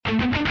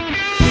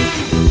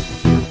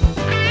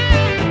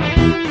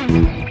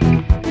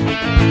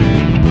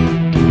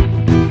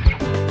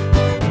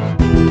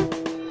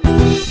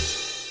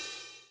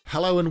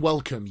Hello and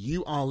welcome.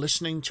 You are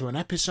listening to an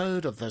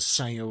episode of the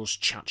Sales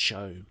Chat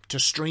Show. To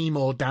stream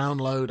or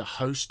download a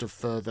host of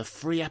further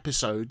free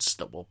episodes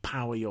that will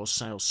power your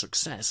sales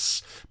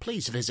success,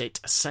 please visit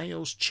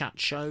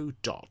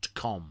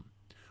saleschatshow.com.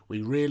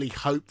 We really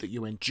hope that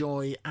you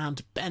enjoy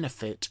and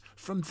benefit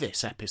from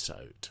this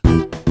episode.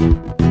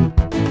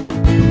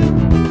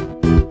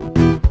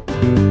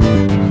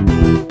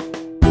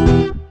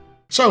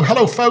 So,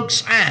 hello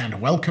folks, and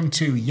welcome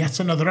to yet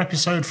another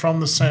episode from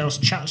the Sales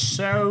Chat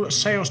Show,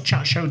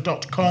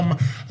 saleschatshow.com,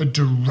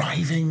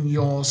 driving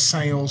your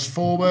sales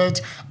forward.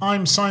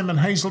 I'm Simon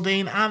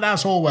Hazeldine, and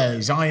as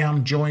always, I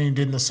am joined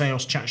in the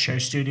Sales Chat Show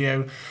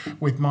studio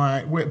by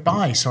my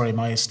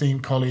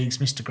esteemed colleagues,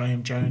 Mr.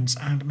 Graham Jones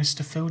and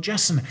Mr. Phil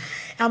Jessen.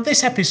 And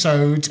this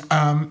episode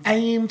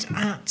aimed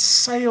at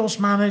sales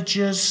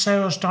managers,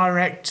 sales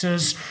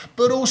directors,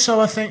 but also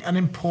I think an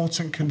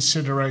important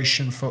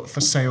consideration for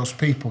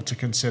salespeople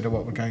to consider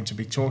what we're going to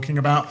be talking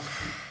about.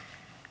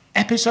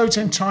 Episode's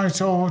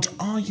entitled,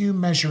 Are You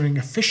Measuring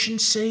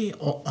Efficiency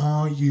or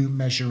Are You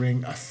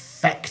Measuring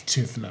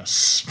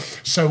Effectiveness?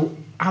 So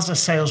as a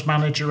sales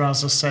manager,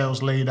 as a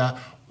sales leader,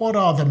 what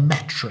are the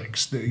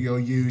metrics that you're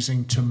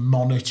using to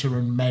monitor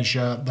and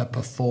measure the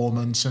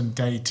performance and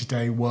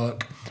day-to-day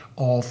work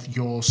of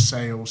your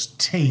sales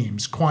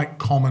teams? Quite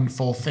common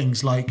for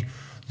things like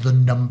the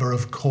number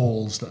of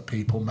calls that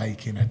people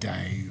make in a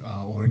day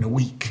or in a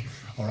week,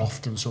 or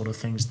often sort of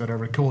things that are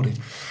recorded.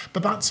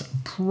 But that's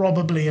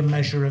probably a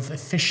measure of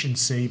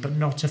efficiency, but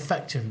not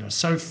effectiveness.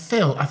 So,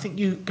 Phil, I think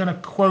you're going to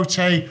quote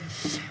a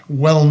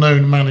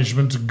well-known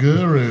management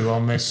guru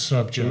on this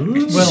subject.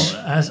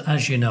 Well,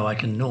 as you know, I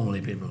can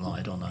normally be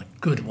relied on a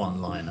good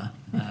one-liner.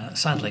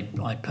 Sadly,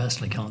 I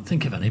personally can't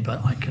think of any,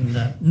 but I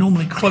can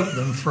normally quote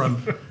them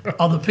from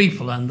other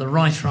people. And the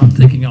writer I'm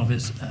thinking of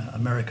is an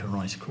American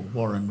writer called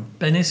Warren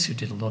Bennis, who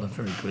did a lot of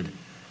very good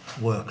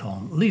work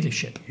on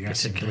leadership,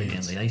 particularly in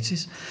the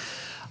 80s.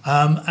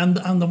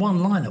 And the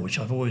one-liner, which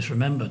I've always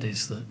remembered,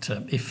 is that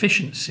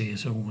efficiency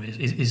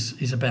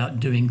is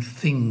about doing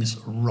things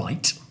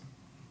right,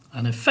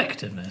 and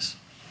effectiveness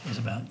is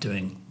about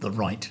doing the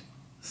right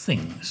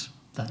things.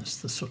 That's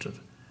the sort of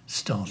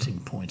starting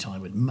point I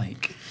would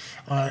make.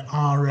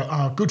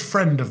 Our good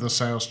friend of the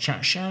Sales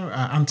Chat Show,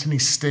 Anthony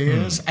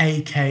Steers,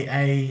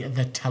 a.k.a.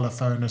 the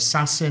Telephone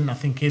Assassin, I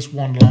think his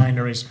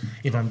one-liner is,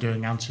 if I'm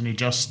doing Anthony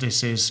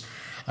justice, is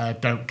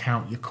don't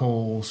count your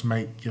calls,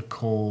 make your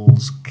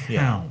calls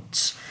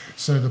count. Yeah.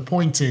 So the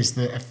point is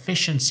that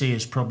efficiency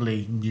is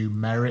probably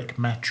numeric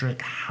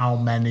metric. How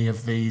many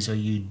of these are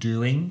you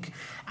doing?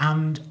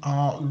 And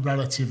are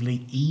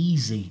relatively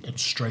easy and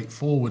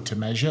straightforward to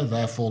measure.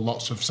 Therefore,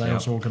 lots of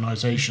sales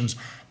organisations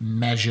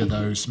measure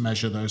those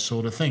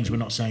sort of things. We're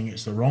not saying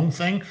it's the wrong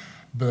thing,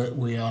 but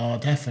we are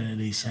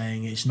definitely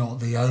saying it's not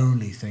the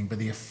only thing. But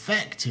the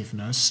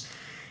effectiveness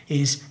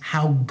is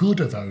how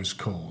good are those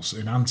calls?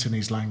 In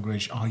Anthony's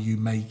language, are you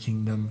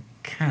making them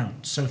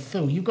count? So,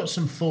 Phil, you've got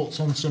some thoughts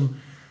on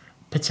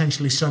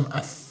potentially some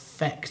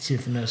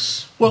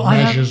effectiveness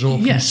measures or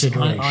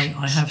considerations?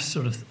 I have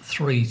sort of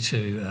three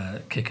to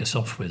kick us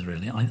off with,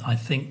 really. I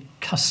think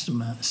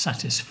customer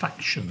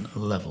satisfaction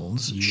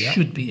levels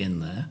should be in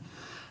there.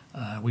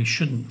 We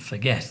shouldn't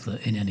forget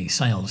that in any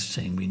sales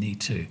team we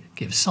need to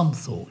give some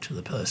thought to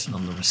the person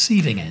on the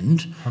receiving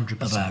end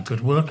 100%. Of our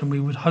good work, and we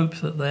would hope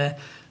that their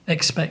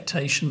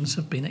expectations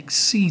have been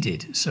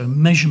exceeded. So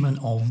measurement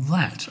of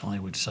that, I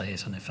would say,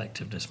 is an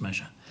effectiveness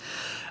measure.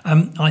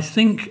 I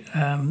think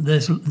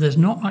there's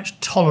not much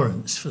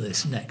tolerance for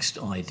this next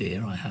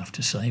idea, I have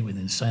to say,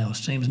 within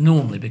sales teams,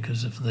 normally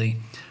because of the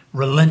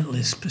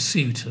relentless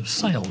pursuit of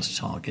sales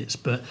targets,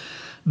 but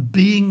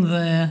being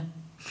there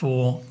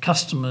for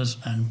customers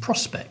and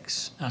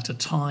prospects at a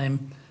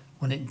time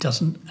when it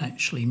doesn't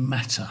actually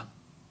matter.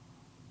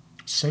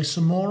 Say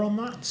some more on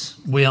that.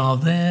 We are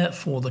there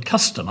for the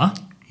customer.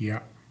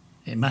 Yeah.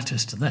 It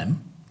matters to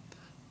them.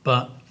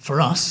 But for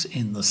us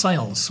in the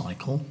sales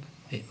cycle,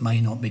 it may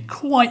not be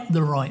quite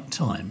the right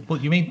time.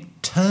 What, you mean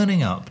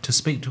turning up to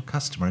speak to a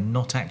customer and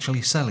not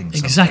actually selling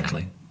something?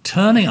 Exactly.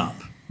 Turning up.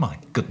 My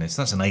goodness,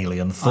 that's an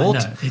alien thought. I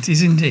know, it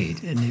is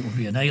indeed. And it will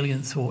be an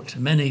alien thought to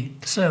many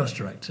sales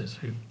directors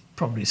who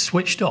probably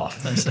switched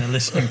off as they're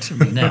listening to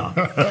me now.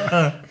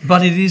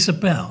 But it is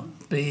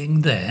about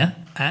being there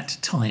at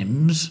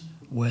times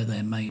where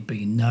there may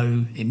be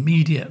no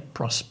immediate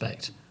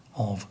prospect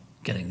of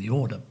getting the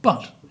order.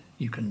 But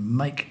you can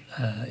make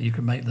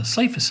the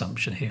safe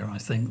assumption here, I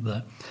think,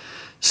 that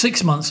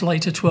 6 months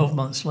later, 12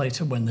 months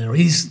later, when there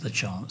is the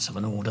chance of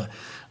an order,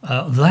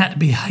 that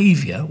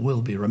behaviour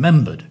will be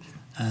remembered.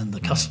 And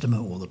the customer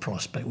or the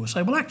prospect will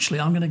say, well, actually,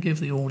 I'm going to give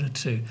the order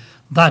to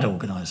that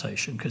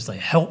organisation because they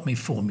helped me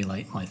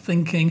formulate my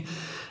thinking.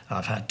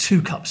 I've had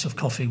 2 cups of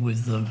coffee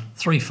with them,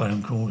 3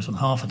 phone calls and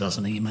half a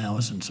dozen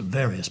emails and some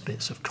various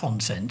bits of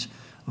content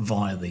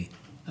via the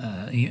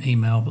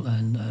email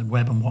and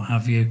web and what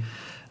have you.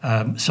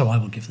 So I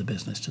will give the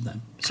business to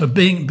them. So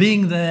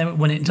being there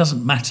when it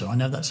doesn't matter, I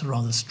know that's a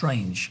rather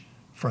strange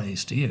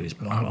phrase to use,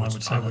 but I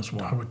would say that's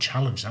one. I would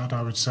challenge that.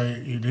 I would say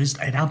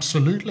it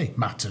absolutely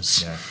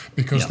matters Yeah.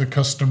 because Yeah. the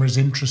customer is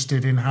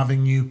interested in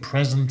having you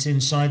present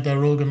inside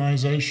their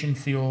organisation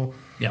for your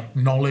Yeah.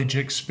 knowledge,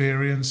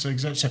 experience,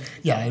 etc. So,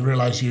 yeah, I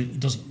realise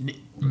it doesn't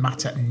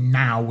matter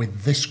now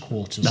with this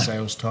quarter's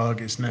sales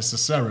targets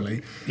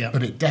necessarily, Yeah.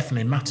 but it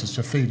definitely matters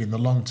for feeding the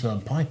long-term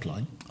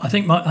pipeline. I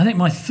think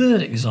my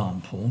third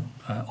example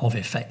of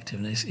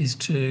effectiveness is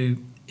to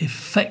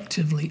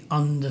effectively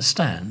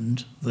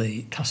understand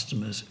the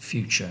customer's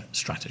future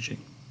strategy.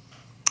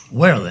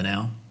 Where are they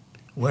now?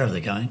 Where are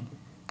they going?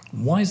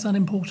 Why is that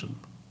important?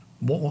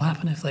 What will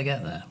happen if they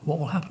get there? What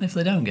will happen if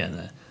they don't get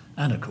there?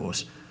 And of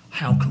course,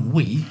 how can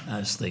we,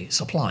 as the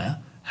supplier,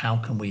 how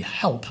can we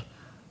help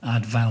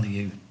add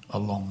value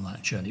along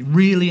that journey?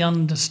 Really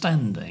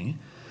understanding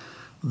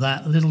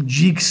that little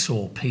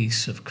jigsaw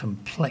piece of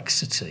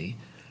complexity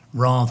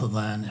rather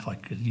than, if I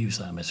could use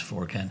that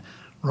metaphor again,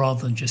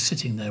 rather than just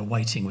sitting there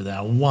waiting with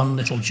our one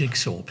little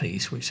jigsaw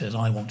piece which says,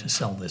 I want to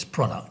sell this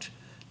product.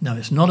 No,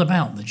 it's not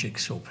about the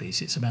jigsaw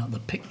piece, it's about the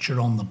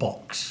picture on the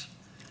box.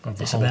 Of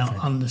the It's whole about thing.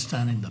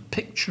 understanding the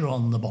picture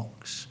on the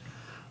box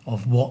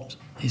of what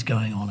is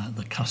going on at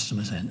the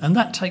customer's end. And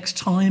that takes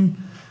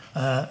time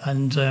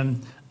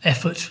and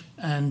effort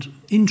and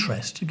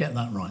interest to get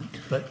that right.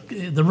 But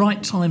the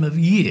right time of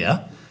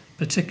year,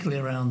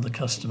 particularly around the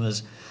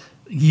customer's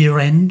year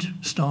end,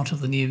 start of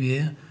the new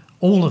year,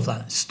 all of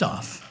that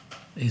stuff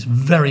is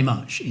very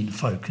much in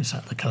focus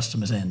at the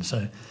customer's end.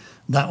 So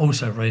that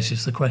also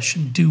raises the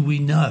question, do we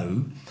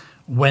know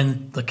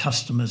when the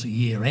customer's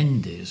year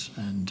end is?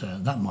 And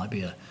that might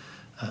be a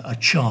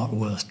chart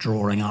worth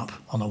drawing up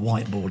on a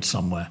whiteboard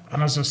somewhere.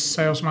 And as a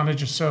sales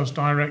manager, sales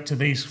director,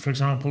 these, for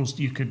example,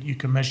 you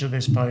can measure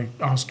this by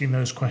asking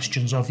those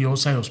questions of your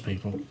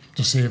salespeople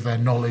to see if their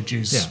knowledge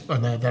is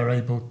and they're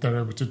able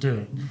to do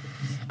it.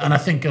 And I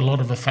think a lot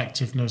of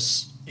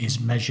effectiveness is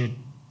measured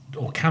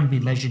or can be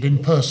measured in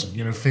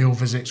person. Field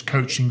visits,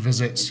 coaching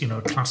visits.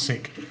 A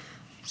classic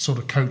sort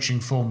of coaching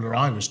formula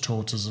I was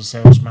taught as a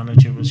sales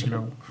manager was,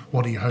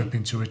 what are you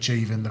hoping to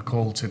achieve in the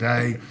call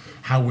today?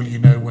 How will you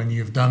know when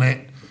you've done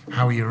it?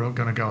 How are you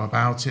going to go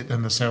about it?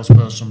 Then the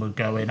salesperson would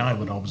go in, I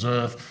would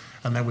observe,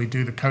 and then we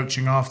do the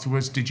coaching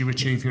afterwards. Did you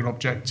achieve your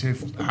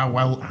objective? How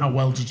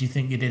well did you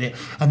think you did it?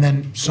 And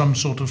then some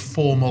sort of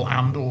formal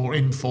and or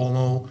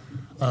informal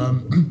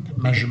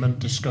measurement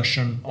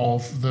discussion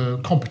of the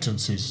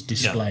competencies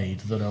displayed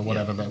that are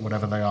whatever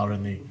they are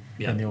in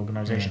the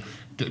organisation.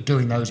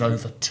 Doing those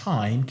over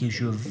time gives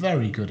you a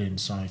very good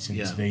insight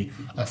into the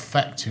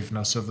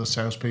effectiveness of the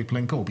salespeople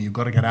in call. But you've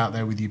got to get out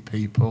there with your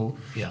people.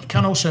 Yeah. You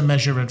can also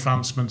measure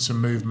advancements and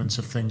movements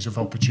of things, of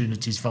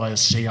opportunities via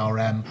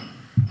CRM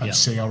and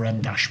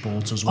CRM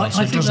dashboards as well.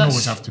 So it doesn't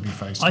always have to be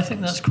face-to-face. I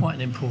think that's quite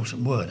an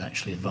important word,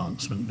 actually,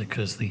 advancement,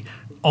 because the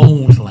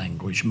old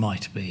language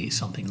might be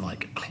something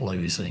like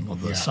closing or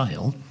the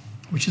sale,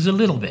 which is a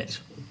little bit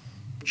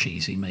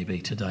cheesy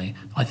maybe today.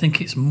 I think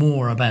it's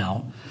more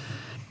about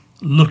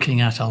looking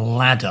at a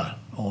ladder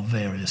of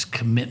various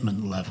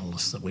commitment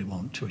levels that we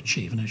want to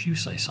achieve. And as you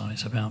say, Si,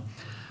 it's about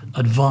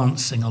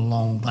advancing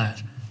along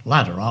that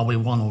ladder. Are we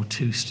one or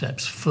two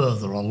steps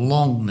further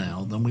along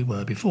now than we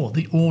were before?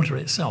 The order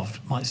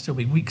itself might still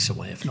be weeks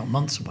away, if not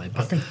months away.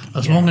 But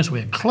as long as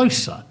we're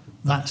closer,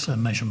 that's a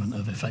measurement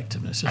of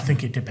effectiveness. I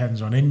think it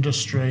depends on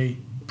industry,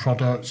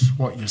 product,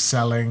 what you're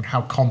selling,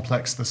 how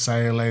complex the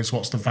sale is,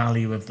 what's the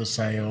value of the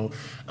sale.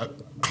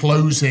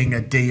 Closing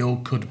a deal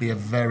could be a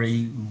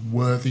very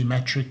worthy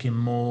metric in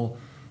more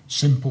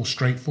simple,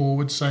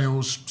 straightforward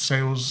sales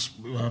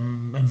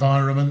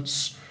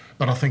environments.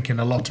 But I think in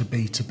a lot of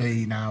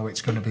B2B now,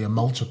 it's going to be a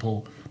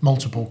multiple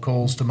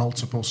calls to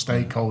multiple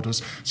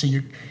stakeholders. So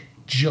you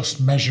just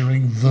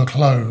measuring the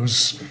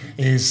close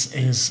is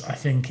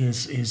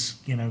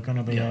going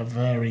to be a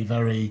very,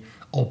 very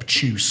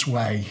obtuse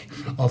way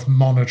of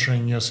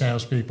monitoring your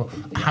salespeople.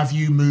 Have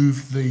you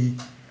moved the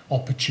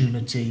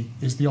opportunity?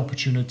 Is the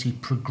opportunity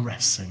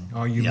progressing?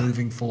 Are you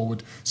moving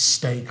forward?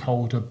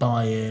 Stakeholder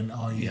buy-in?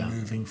 Are you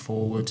moving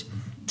forward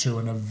to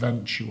an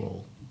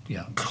eventual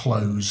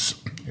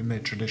close in the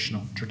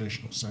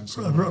traditional sense?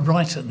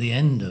 Right at the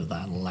end of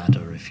that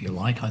ladder, if you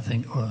like, I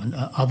think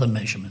other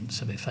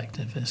measurements of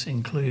effectiveness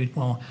include,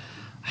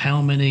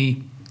 how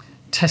many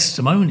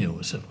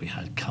testimonials have we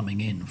had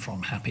coming in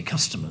from happy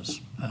customers?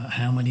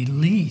 How many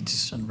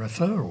leads and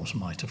referrals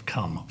might have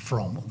come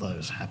from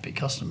those happy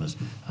customers?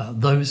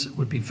 Those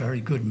would be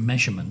very good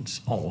measurements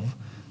of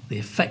the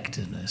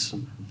effectiveness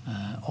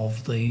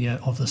of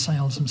the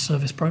sales and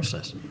service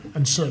process.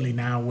 And certainly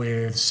now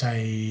with,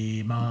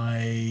 say,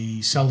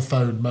 my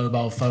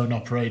mobile phone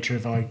operator,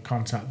 if I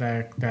contact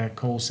their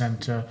call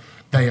centre,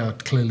 they are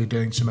clearly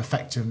doing some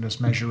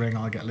effectiveness measuring.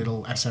 I get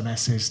little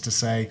SMSs to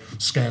say,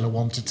 scale of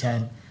 1 to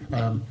 10,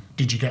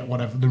 did you get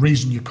whatever, the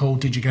reason you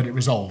called, did you get it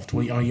resolved?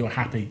 Are you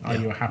happy? Are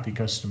you a happy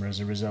customer as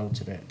a result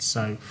of it?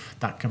 So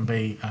that can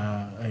be,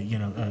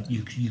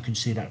 you can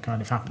see that kind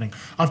of happening.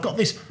 I've got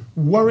this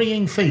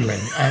worrying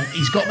feeling, and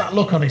he's got that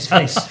look on his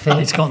face, Phil.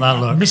 He's got that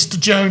look. Mr.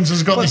 Jones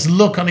has got this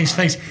look on his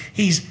face.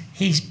 He's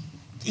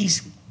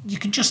you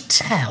can just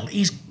tell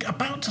he's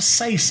about to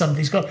say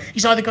something.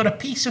 He's either got a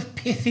piece of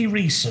pithy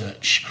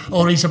research,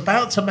 or he's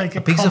about to make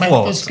a piece of comment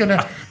what?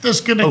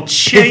 that's gonna Oh,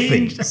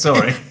 change. pithy.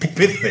 Sorry,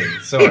 pithy.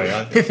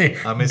 Sorry, Pithy.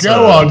 I misheard.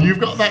 Go on. You've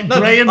got that No,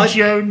 Graham I-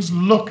 Jones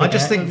look. I at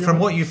just it, think haven't from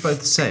you? what you've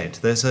both said,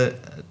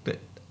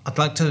 I'd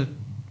like to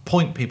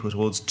point people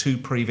towards 2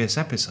 previous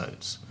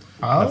episodes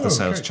of the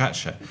Sales okay. Chat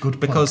Show. Good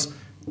plug. Because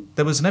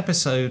there was an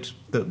episode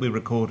that we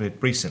recorded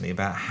recently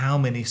about how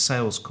many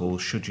sales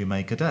calls should you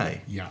make a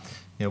day. Yeah.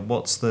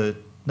 What's the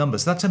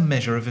numbers? That's a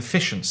measure of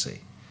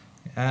efficiency.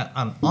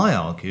 And I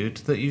argued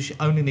that you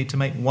only need to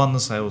make 1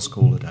 sales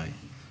call a day.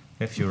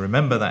 If you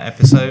remember that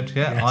episode,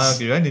 Yes. I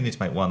argue you only need to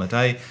make 1 a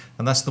day,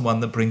 and that's the one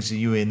that brings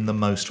you in the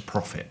most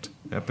profit,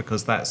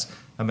 because that's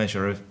a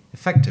measure of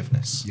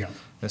effectiveness. Yeah.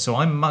 So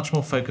I'm much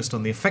more focused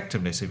on the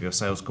effectiveness of your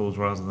sales calls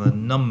rather than the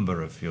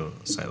number of your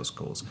sales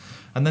calls.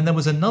 And then there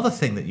was another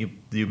thing that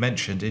you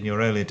mentioned in your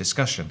earlier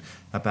discussion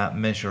about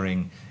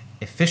measuring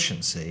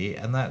efficiency,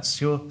 and that's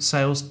your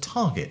sales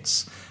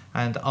targets.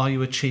 And are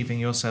you achieving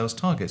your sales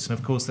targets? And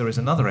of course, there is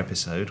another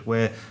episode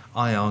where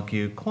I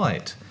argue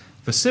quite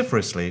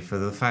vociferously for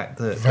the fact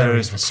that Very there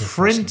is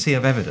vociferously. plenty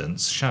of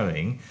evidence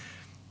showing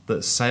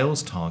that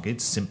sales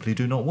targets simply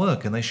do not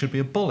work and they should be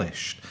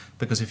abolished.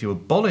 Because if you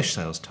abolish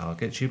sales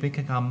targets, you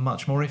become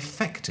much more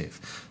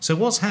effective. So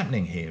what's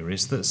happening here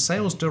is that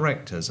sales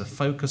directors are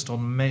focused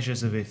on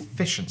measures of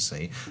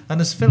efficiency. And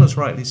as Phil has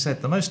rightly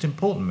said, the most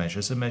important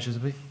measures are measures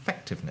of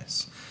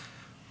effectiveness.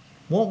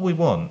 What we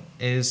want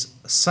is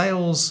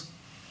sales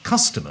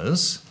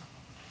customers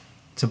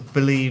to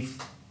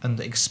believe and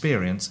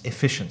experience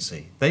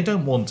efficiency. They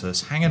don't want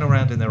us hanging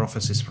around in their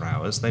offices for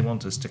hours. They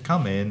want us to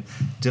come in,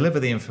 deliver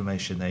the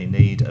information they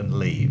need, and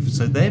leave.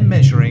 So they're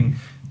measuring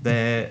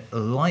their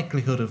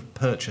likelihood of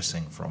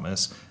purchasing from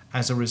us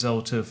as a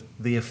result of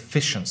the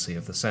efficiency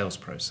of the sales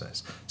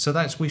process. So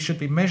we should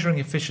be measuring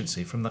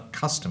efficiency from the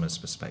customer's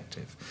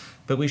perspective,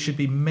 but we should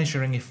be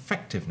measuring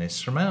effectiveness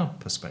from our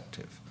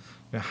perspective.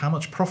 How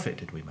much profit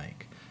did we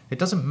make? It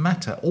doesn't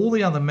matter. All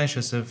the other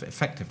measures of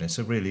effectiveness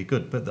are really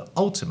good, but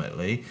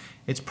ultimately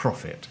it's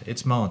profit,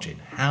 it's margin.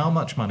 How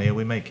much money are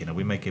we making? Are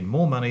we making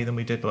more money than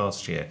we did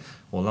last year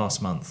or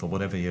last month or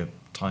whatever your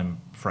time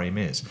frame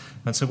is?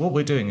 And so what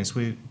we're doing is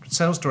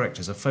sales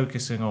directors are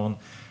focusing on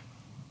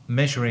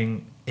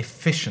measuring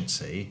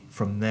efficiency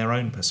from their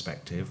own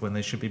perspective when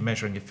they should be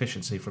measuring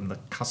efficiency from the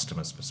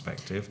customer's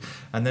perspective,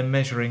 and then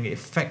measuring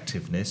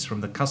effectiveness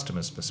from the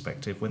customer's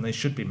perspective when they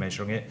should be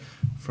measuring it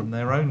from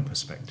their own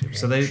perspective.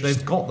 So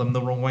they've got them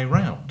the wrong way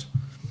round.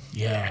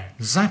 Yeah.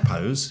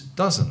 Zappos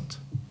doesn't.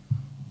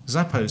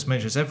 Zappos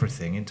measures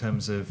everything in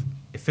terms of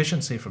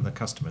efficiency from the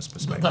customer's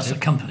perspective. That's a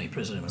company,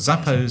 presumably.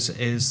 Zappos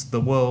is the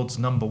world's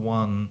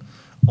 #1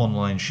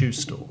 online shoe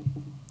store,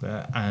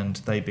 and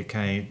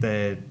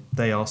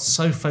they are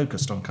so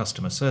focused on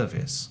customer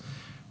service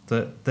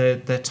that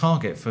their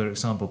target, for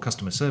example,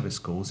 customer service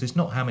calls, is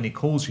not how many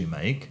calls you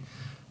make,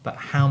 but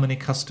how many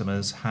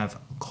customers have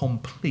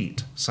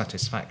complete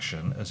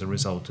satisfaction as a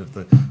result of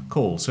the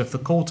call. So if the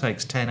call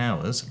takes 10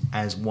 hours,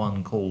 as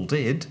one call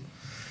did,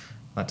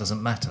 that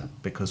doesn't matter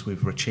because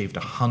we've achieved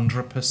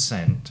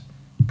 100%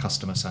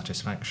 customer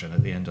satisfaction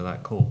at the end of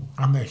that call.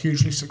 And they're a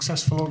hugely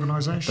successful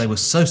organisation. They were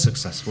so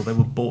successful, they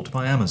were bought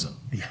by Amazon.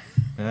 Yeah.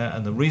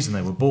 And the reason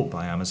they were bought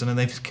by Amazon,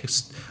 and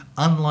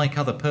unlike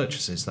other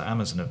purchases that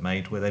Amazon have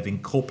made where they've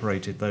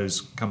incorporated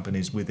those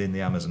companies within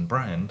the Amazon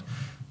brand,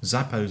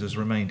 Zappos has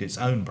remained its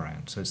own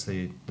brand. So it's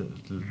there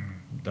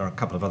are a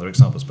couple of other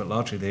examples, but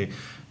largely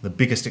the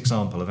biggest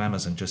example of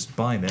Amazon just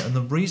buying it. And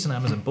the reason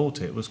Amazon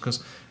bought it was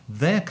because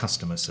their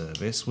customer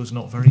service was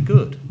not very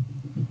good.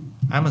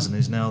 Amazon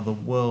is now the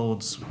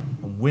world's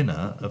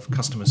winner of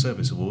customer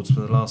service awards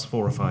for the last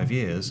 4 or 5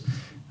 years,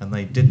 and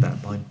they did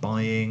that by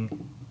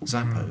buying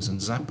Zappos. And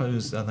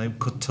Zappos, and they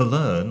could to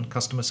learn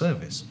customer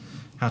service,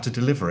 how to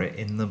deliver it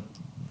in the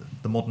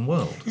modern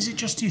world. Is it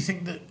just, do you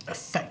think that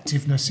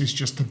effectiveness is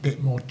just a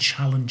bit more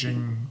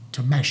challenging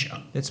to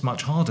measure? It's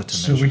much harder to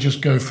So measure. we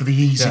just go for the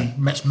easy, Yeah.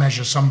 let's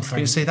measure But something.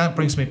 you see, that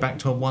brings me back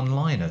to a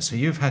one-liner. So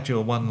you've had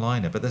your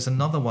one-liner, but there's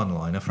another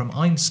one-liner from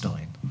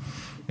Einstein.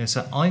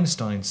 So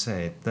Einstein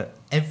said that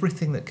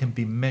everything that can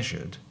be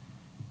measured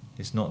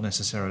is not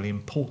necessarily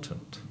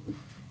important,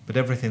 but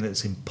everything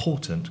that's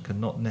important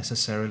cannot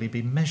necessarily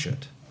be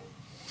measured.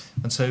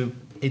 And so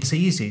it's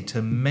easy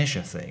to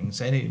measure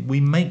things, and we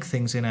make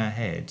things in our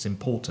heads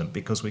important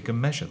because we can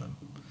measure them.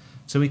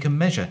 So we can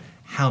measure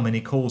how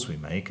many calls we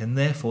make, and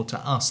therefore to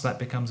us that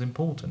becomes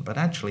important. But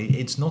actually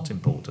it's not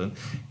important.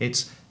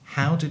 It's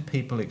how did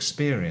people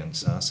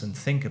experience us and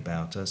think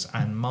about us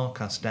and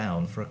mark us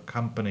down for a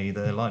company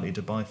they're likely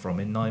to buy from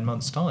in 9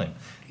 months' time?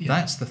 Yeah.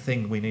 That's the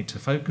thing we need to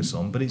focus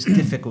on, but it's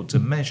difficult to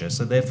measure,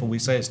 so therefore we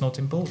say it's not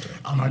important.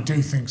 And I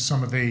do think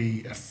some of the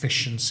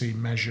efficiency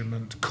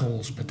measurement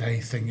calls per day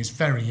thing is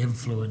very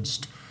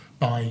influenced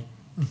by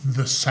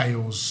the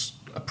sales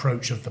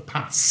approach of the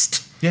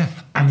past. Yeah.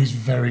 And is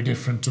very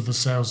different to the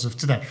sales of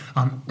today.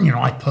 And,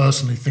 I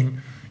personally think,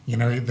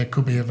 there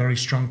could be a very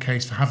strong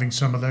case for having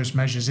some of those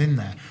measures in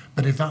there.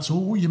 But if that's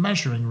all you're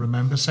measuring,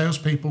 remember,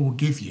 salespeople will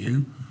give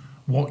you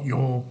what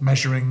you're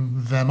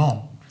measuring them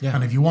on. Yeah.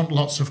 And if you want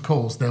lots of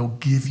calls, they'll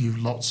give you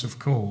lots of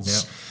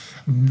calls. Yeah.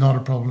 Not a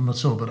problem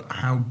at all. But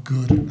how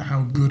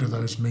good are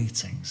those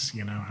meetings?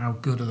 You know, how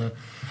good are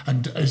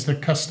and as the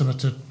customer,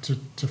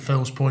 to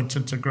Phil's point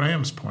and to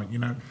Graham's point, you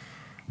know,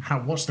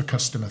 what's the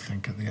customer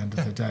think at the end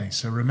of the day?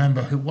 So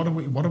remember, what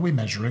are we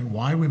measuring?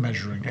 Why are we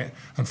measuring it?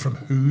 And from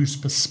whose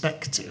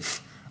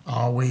perspective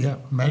are we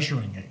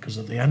measuring it? Because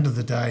at the end of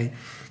the day,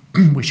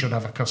 we should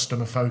have a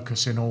customer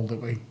focus in all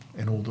that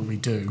we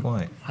do.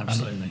 Quite.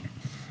 Absolutely.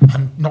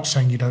 And not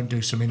saying you don't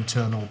do some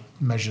internal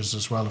measures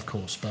as well, of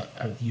course, but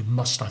you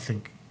must, I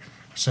think,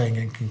 saying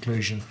in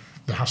conclusion,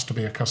 there has to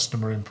be a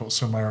customer input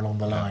somewhere along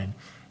the line,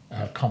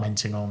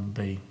 commenting on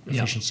the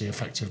efficiency,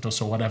 effectiveness,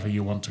 or whatever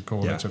you want to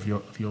call it of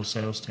your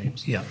sales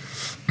teams. Yeah.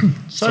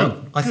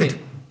 So I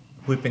think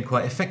we've been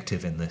quite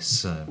effective in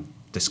this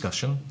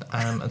discussion,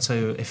 and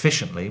so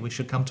efficiently we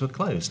should come to a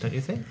close, don't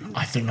you think?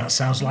 I think that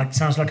sounds like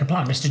a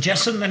plan. Mr.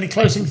 Jessen, any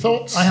closing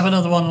thoughts? I have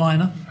another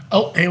one-liner.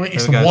 Oh, it's Here we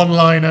the go.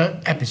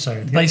 one-liner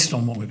episode. Yeah. Based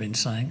on what we've been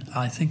saying,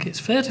 I think it's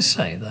fair to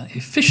say that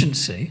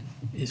efficiency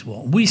is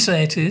what we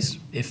say it is,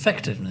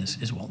 effectiveness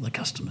is what the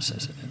customer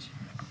says it is.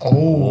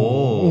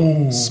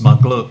 Oh,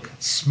 Smug look.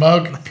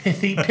 smug,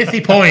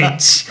 pithy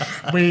points.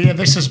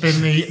 This has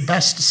been the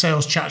best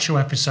Sales Chat Show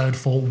episode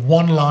for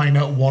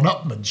one-liner,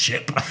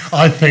 one-upmanship.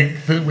 I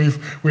think that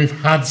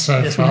we've had so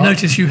Yes, far. we've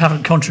noticed you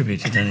haven't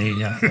contributed any.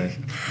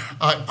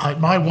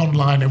 My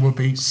one-liner would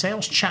be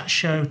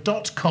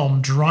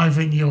saleschatshow.com,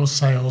 driving your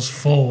sales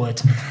forward.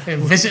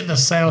 Visit the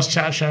Sales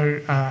Chat Show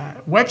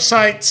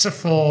website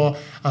for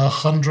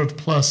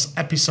 100+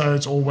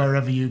 episodes or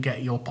wherever you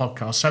get your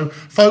podcast. So,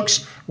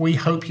 folks, we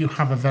hope you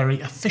have a very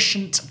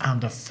efficient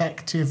and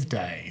effective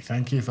day.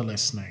 Thank you for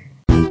listening.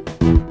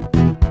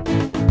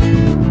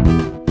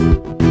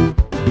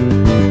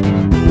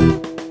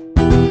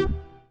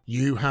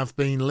 You have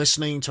been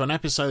listening to an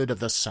episode of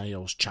the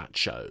Sales Chat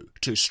Show.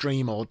 To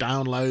stream or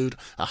download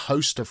a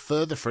host of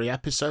further free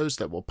episodes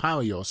that will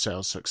power your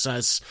sales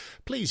success,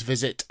 please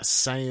visit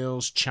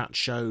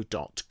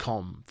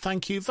saleschatshow.com.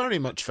 Thank you very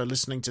much for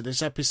listening to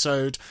this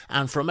episode,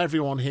 and from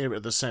everyone here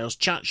at the Sales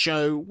Chat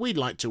Show, we'd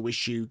like to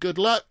wish you good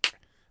luck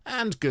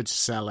and good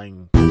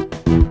selling.